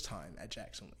first time at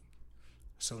Jackson Wink.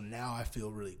 So now I feel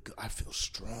really good. I feel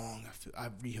strong.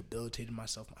 I've rehabilitated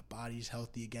myself. My body's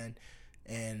healthy again.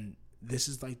 And these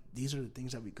are the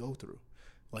things that we go through.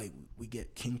 Like, we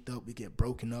get kinked up, we get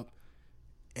broken up,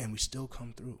 and we still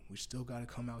come through. We still got to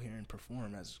come out here and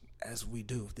perform as we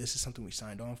do. This is something we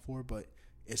signed on for, but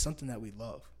it's something that we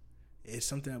love. It's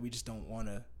something that we just don't want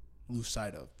to lose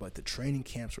sight of. But the training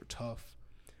camps were tough.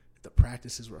 The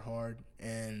practices were hard.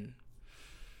 And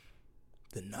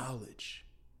the knowledge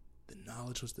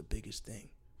was the biggest thing.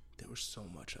 There was so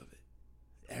much of it.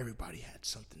 Everybody had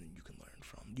something that you can learn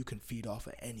from. You can feed off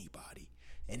of anybody.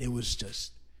 And it was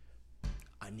just,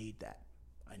 I need that.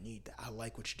 I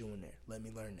like what you're doing there. Let me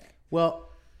learn that. Well,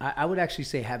 I would actually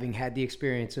say, having had the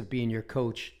experience of being your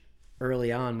coach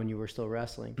early on when you were still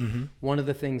wrestling, one of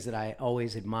the things that I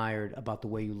always admired about the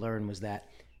way you learn was that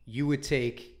you would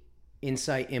take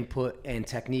insight, input, and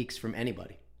techniques from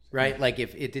anybody, right? Like,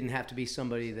 if it didn't have to be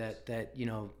somebody that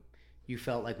you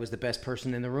felt like was the best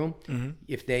person in the room,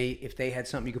 if they had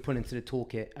something you could put into the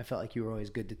toolkit, I felt like you were always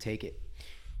good to take it.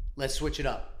 Let's switch it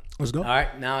up. Let's go. All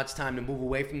right, now it's time to move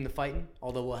away from the fighting,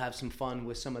 although we'll have some fun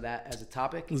with some of that as a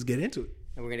topic. Let's get into it.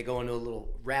 And we're going to go into a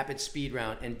little rapid speed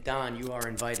round. And Don, you are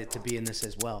invited to be in this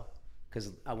as well,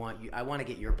 because I want to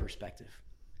get your perspective.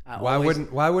 Why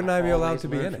wouldn't I be allowed to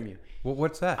be in it? Well,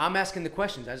 what's that? I'm asking the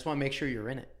questions. I just want to make sure you're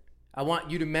in it. I want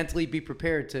you to mentally be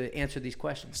prepared to answer these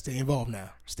questions. Stay involved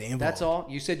now. Stay involved. That's all.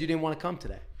 You said you didn't want to come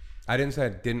today. I didn't say I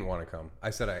didn't want to come.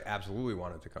 I said I absolutely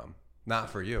wanted to come.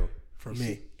 Not for you. For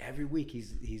me. Every week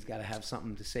he's got to have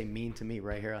something to say mean to me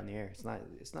right here on the air. It's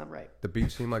not right. The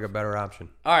beach seemed like a better option.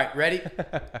 All right, ready?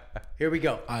 Here we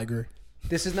go. I agree.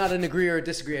 This is not an agree or a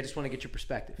disagree. I just want to get your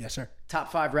perspective. Yes, sir.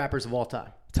 Top 5 rappers of all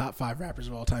time. Top 5 rappers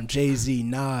of all time. Jay-Z,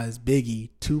 Nas, Biggie,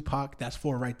 Tupac. That's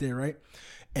 4 right there, right?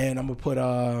 And I'm going to put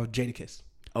Jadakiss.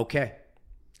 Okay.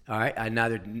 All right. I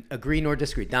neither agree nor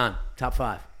disagree. Don, top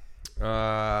 5.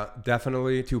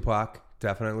 Definitely Tupac.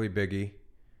 Definitely Biggie.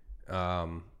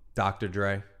 Dr.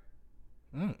 Dre.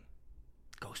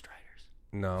 Ghost Riders.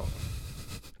 No.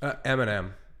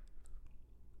 Eminem.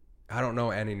 I don't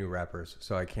know any new rappers,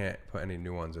 so I can't put any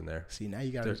new ones in there. See, now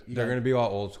you got. They're going to be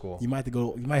all old school. You might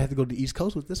have to go to the East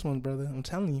Coast with this one, brother. I'm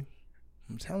telling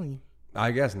you.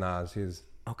 I guess Nas. He's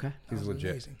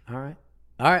legit. Amazing. All right.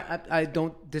 I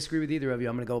don't disagree with either of you.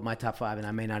 I'm going to go with my top 5, and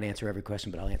I may not answer every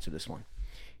question, but I'll answer this one.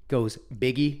 Goes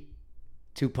Biggie,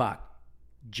 Tupac,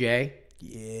 Jay.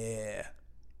 Yeah.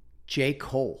 J.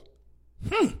 Cole.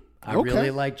 I Okay.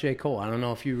 really like J. Cole. I don't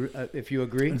know if you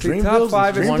agree. Top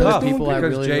 5 is one of the tough people I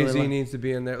because really, Jay-Z really like. needs to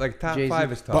be in there. Like, top Jay-Z.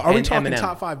 5 is tough. But are we And talking Eminem.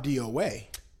 top 5 DOA?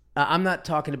 I'm not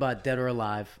talking about dead or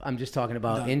alive. I'm just talking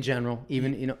about in general.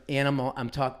 Even animal. I'm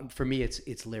talking. For me, it's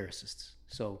lyricists.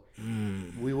 So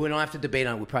we don't have to debate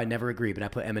on it. We probably never agree. But I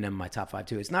put Eminem in my top 5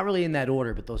 too. It's not really in that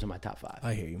order, but those are my top 5.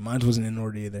 I hear you. Mine wasn't in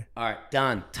order either. All right,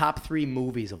 Don. Top 3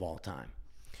 movies of all time.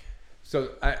 So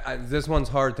this one's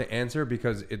hard to answer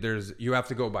because you have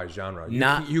to go by genre.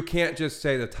 You can't just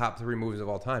say the top 3 movies of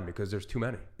all time because there's too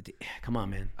many. Come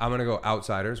on, man. I'm gonna go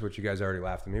Outsiders, which you guys already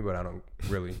laughed at me, but I don't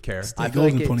really care. I feel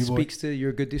like it speaks to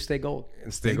you're good to stay gold.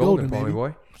 And stay golden, Pony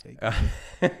Boy.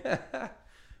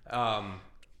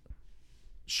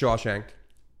 Shawshank.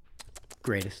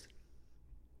 Greatest.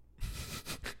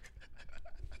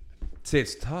 See,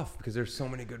 it's tough because there's so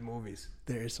many good movies.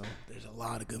 There's a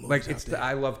lot of good movies. Like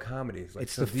I love comedies. Like,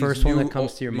 it's the first one that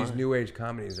comes to your mind. These new age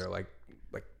comedies are like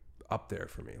up there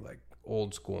for me, like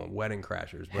old school and Wedding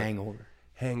Crashers.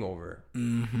 Hangover.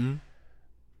 Mm-hmm.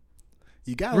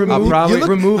 You got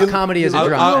remove comedy as a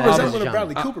drama. You resemble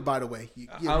Bradley Cooper, by the way.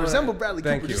 You resemble Bradley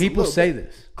Cooper. You. People say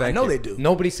this. I know they do.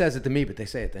 Nobody says it to me, but they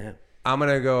say it to him. I'm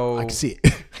gonna go. I can see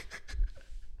it.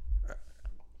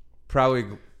 Probably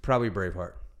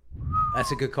Braveheart.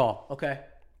 That's a good call. Okay,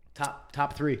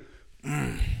 top 3. All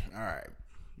right,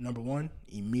 number 1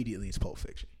 immediately is Pulp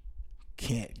Fiction.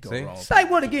 Can't go wrong. Say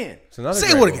what again?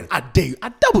 Say what again? I dare you. I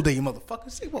double dare you,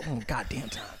 motherfucker. Say what one goddamn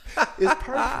time. It's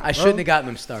perfect. I shouldn't have gotten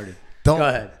them started. Go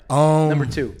ahead. Number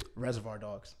 2, Reservoir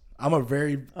Dogs. I'm a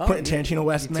very Quentin Tarantino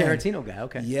West man. Tarantino guy.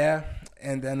 Okay. Yeah,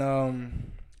 and then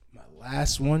my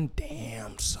last one.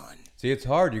 Damn, son. See, it's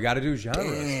hard. You got to do genres.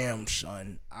 Damn,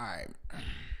 son. All right.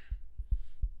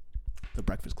 The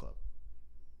Breakfast Club.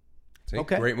 See,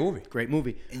 okay. Great movie.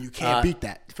 And you can't beat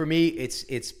that. For me, this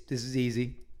is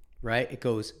easy, right? It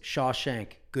goes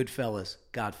Shawshank, Goodfellas,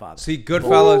 Godfather. See,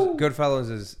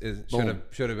 Goodfellas is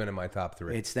should have been in my top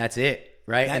 3. That's it,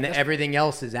 right? And everything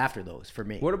else is after those for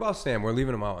me. What about Sam? We're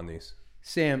leaving him out on these.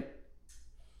 Sam,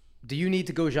 do you need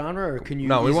to go genre or can you?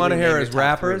 No, we want to hear his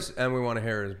rappers and we want to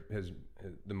hear his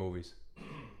the movies.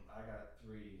 I got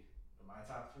 3. My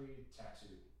top 3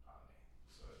 tattooed on me.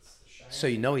 So it's The Shining. So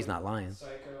you know he's not lying.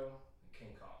 Psycho, and King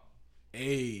Kong.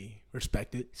 Hey,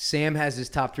 respect it. Sam has his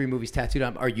top 3 movies tattooed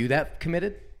on. Are you that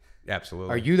committed? Absolutely.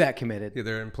 Are you that committed? Yeah,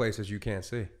 they're in places you can't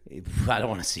see. I don't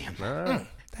want to see him. That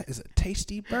is a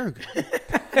tasty burger.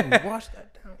 Wash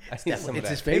that down. It's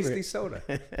his favorite. Tasty soda.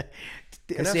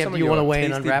 Sam, do you want to weigh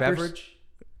in on rappers? Beverage?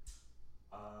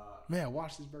 Man,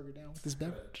 wash this burger down with this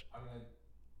beverage. I'm going to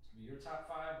be your top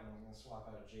 5, and I'm going to swap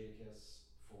out Jadakiss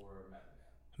for Method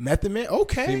Man. Method Man?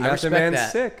 Okay. See, Method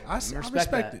Man's sick. I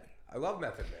respect it. I love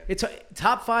Method Man. It's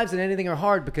top 5s and anything are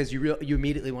hard because you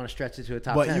immediately want to stretch it to a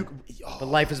top 10. But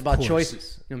life is about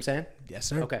choices. You know what I'm saying? Yes,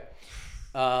 sir. Okay.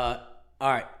 All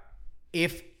right.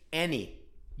 If any,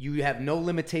 you have no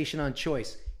limitation on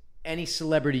choice, any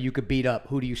celebrity you could beat up,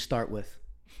 who do you start with?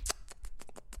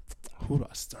 Who do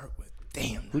I start with?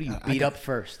 Damn. Who do you beat up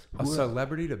first? A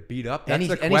celebrity to beat up? That's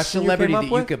the any question celebrity you came up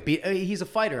that with? you could beat. He's a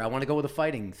fighter. I want to go with a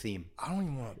fighting theme. I don't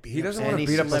even want to beat up. He doesn't want to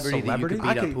beat up a celebrity? That you could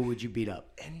beat up, who would you beat up?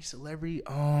 Any celebrity?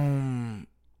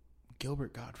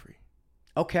 Gilbert Godfrey.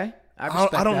 Okay. I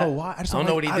respect I don't that. know why. I don't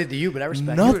know what he did to you, but I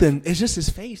respect nothing. It's just his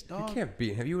face, dog. You can't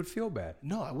beat him. You would feel bad.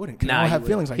 No, I wouldn't. I don't have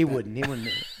feelings like that. He wouldn't.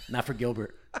 Not for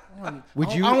Gilbert.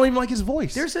 Would you? I don't even like his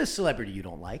voice. There's a celebrity you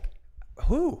don't like.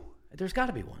 Who? There's got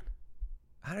to be one.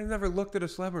 I've never looked at a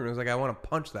celebrity and was like, I want to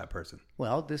punch that person.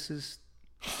 Well,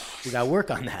 we got to work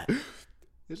on that.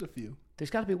 There's a few. There's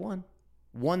got to be one.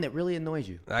 One that really annoys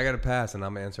you. I got to pass, and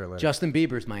I'm going to answer it later. Justin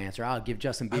Bieber's my answer. I'll give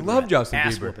Justin Bieber. I love Justin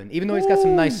ass Bieber. Whooping, even though he's got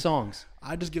some nice songs.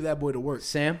 I just give that boy to work.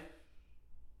 Sam?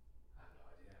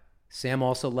 Sam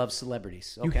also loves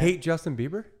celebrities. Okay. You hate Justin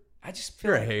Bieber? I just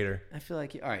feel You're like, a hater. I feel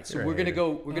like all right. So we're gonna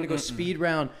go speed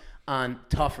round on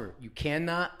tougher. You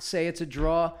cannot say it's a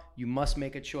draw. You must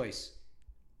make a choice.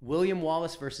 William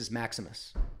Wallace versus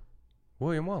Maximus.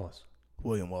 William Wallace.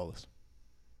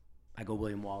 I go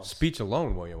William Wallace. Speech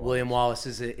alone, William Wallace. William Wallace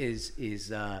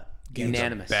is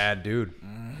unanimous. A bad dude.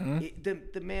 Mm-hmm.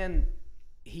 The man,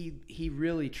 he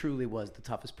really truly was the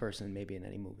toughest person maybe in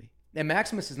any movie. And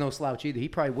Maximus is no slouch either. He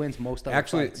probably wins most of the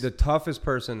fights. The toughest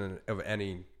person of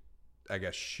any, I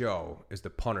guess, show is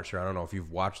the Punisher. I don't know if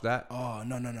you've watched that. Oh,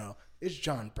 no. It's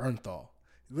John Bernthal.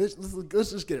 Let's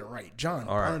just get it right. John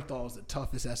Bernthal is the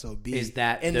toughest SOB. Is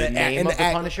that the name of the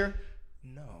Punisher?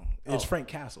 No. It's Frank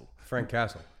Castle. Frank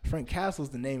Castle's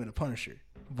the name of the Punisher.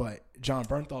 But John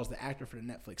Bernthal is the actor for the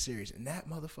Netflix series. And that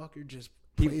motherfucker just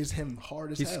plays him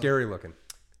hard as hell. He's scary looking.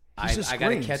 I got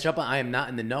to catch up. I am not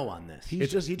in the know on this. He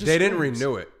just they didn't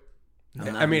renew it.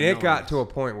 I mean, it got to a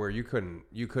point where you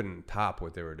couldn't top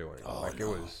what they were doing. It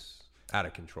was out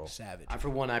of control. Savage. For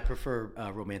one, I prefer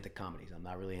romantic comedies. I'm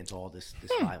not really into all this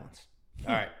violence.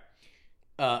 All right.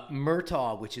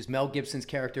 Murtaugh, which is Mel Gibson's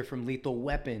character from Lethal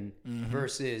Weapon,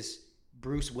 versus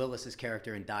Bruce Willis's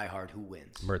character in Die Hard. Who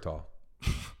wins? Murtaugh.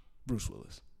 Bruce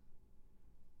Willis.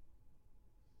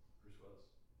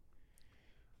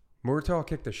 Murtaugh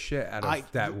kicked the shit out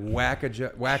of that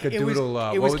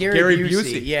wackadoodle. It was what Gary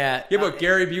Busey. Yeah. Yeah, but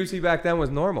Gary Busey back then was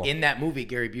normal. In that movie,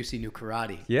 Gary Busey knew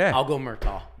karate. Yeah. I'll go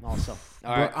Murtaugh also.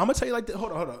 All right. I'm gonna tell you like this.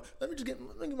 Hold on. Let me get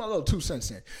my little 2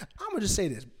 cents in. I'm gonna just say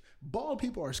this: bald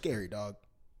people are scary, dog.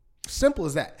 Simple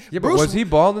as that. Yeah, but was he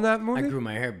bald in that movie? I grew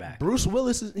my hair back. Bruce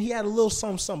Willis, he had a little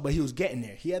something, but he was getting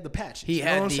there. He had the patches. He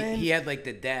had like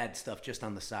the dad stuff just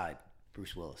on the side.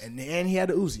 Bruce Willis, and he had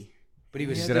the Uzi. But he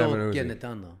was still getting it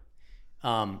done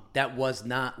though. That was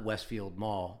not Westfield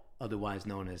Mall, otherwise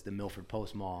known as the Milford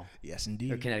Post Mall. Yes,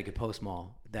 indeed. Or Connecticut Post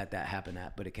Mall that happened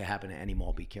at, but it can happen at any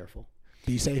mall. Be careful.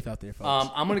 Be safe out there,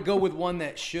 folks. I'm going to go with one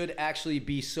that should actually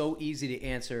be so easy to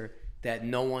answer that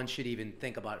no one should even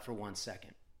think about it for 1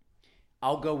 second.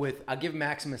 I'll give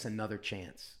Maximus another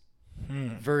chance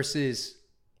versus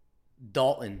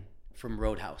Dalton from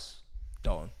Roadhouse.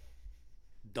 Dalton.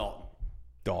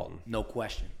 No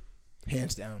question.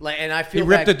 Hands down. And I feel he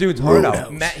ripped the dude's heart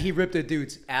out. He ripped the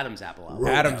dude's Adam's apple out.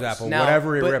 Adam's apple,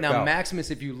 whatever he ripped out. Now,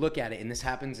 Maximus, if you look at it, and this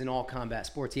happens in all combat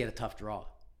sports, he had a tough draw.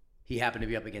 He happened to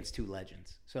be up against 2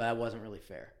 legends. So that wasn't really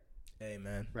fair. Hey,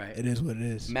 man. Right. It is what it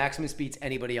is. Maximus beats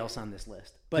anybody else on this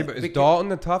list. But is Dalton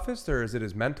the toughest, or is it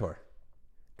his mentor?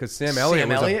 Because Sam Elliott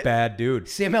was a bad dude.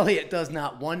 Sam Elliott does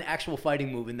not one actual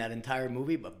fighting move in that entire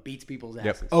movie, but beats people's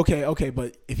asses. Okay,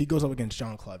 but if he goes up against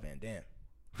Jean-Claude Van Damme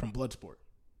from Bloodsport.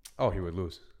 Oh, he would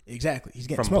lose. Exactly. He's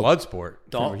getting from smoked.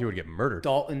 Bloodsport. He would get murdered.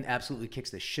 Dalton absolutely kicks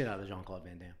the shit out of Jean-Claude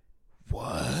Van Damme.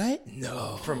 What?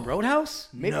 No. From Roadhouse?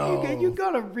 Maybe you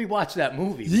gotta rewatch that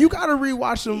movie. You gotta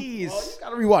rewatch them. You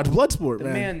gotta rewatch Bloodsport,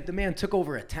 man. The man took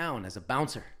over a town as a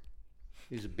bouncer.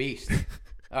 He was a beast.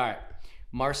 All right.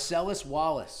 Marcellus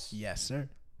Wallace. Yes, sir.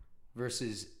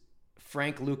 Versus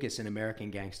Frank Lucas in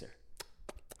American Gangster.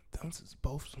 Those is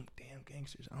both some damn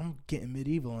gangsters. I'm getting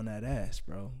medieval on that ass,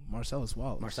 bro. Marcellus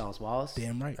Wallace.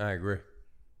 Damn right. I agree.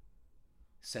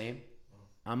 Same.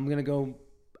 I'm gonna go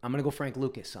Frank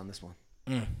Lucas on this one.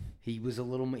 He was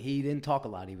he didn't talk a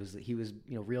lot. He was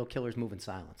real killers move in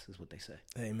silence is what they say.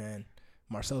 Hey man,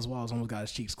 Marcellus Wallace almost got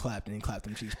his cheeks clapped and then clapped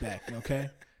them cheeks back. Okay,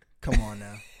 come on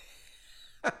now.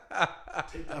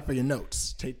 Take that for your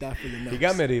notes. He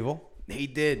got medieval. He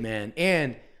did, man.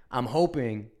 And I'm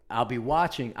hoping I'll be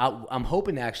watching. I'm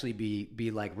hoping to actually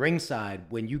be like ringside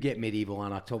when you get medieval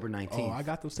on October 19th. Oh, I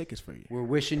got those tickets for you. We're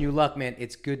wishing you luck, man.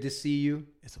 It's good to see you.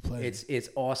 It's a pleasure. It's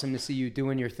awesome to see you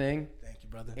doing your thing. Thank you,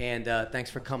 brother. And thanks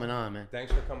for coming on, man.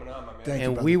 Thanks for coming on, my man. Thank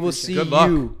you, brother. We will see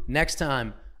you next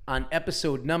time on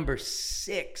episode number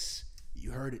 6. You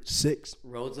heard it. 6.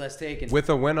 Roads Less Taken. With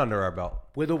a win under our belt.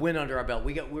 We're going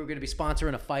to be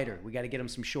sponsoring a fighter. We got to get him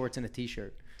some shorts and a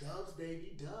t-shirt. Dubs,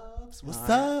 baby, Dubs. What's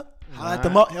up? Holla at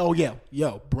the oh yeah,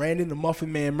 yo, Brandon the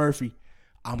Muffin Man Murphy.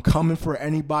 I'm coming for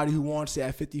anybody who wants it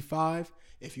at 55.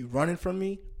 If you running from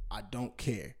me, I don't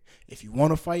care. If you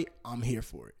want to fight, I'm here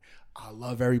for it. I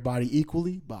love everybody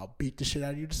equally, but I'll beat the shit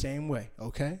out of you the same way.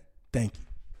 Okay? Thank you.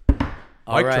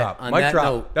 Mic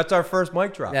drop. That's our first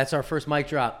mic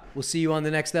drop. We'll see you on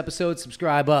the next episode.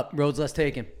 Subscribe up. Roads Less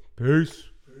Taken. Peace.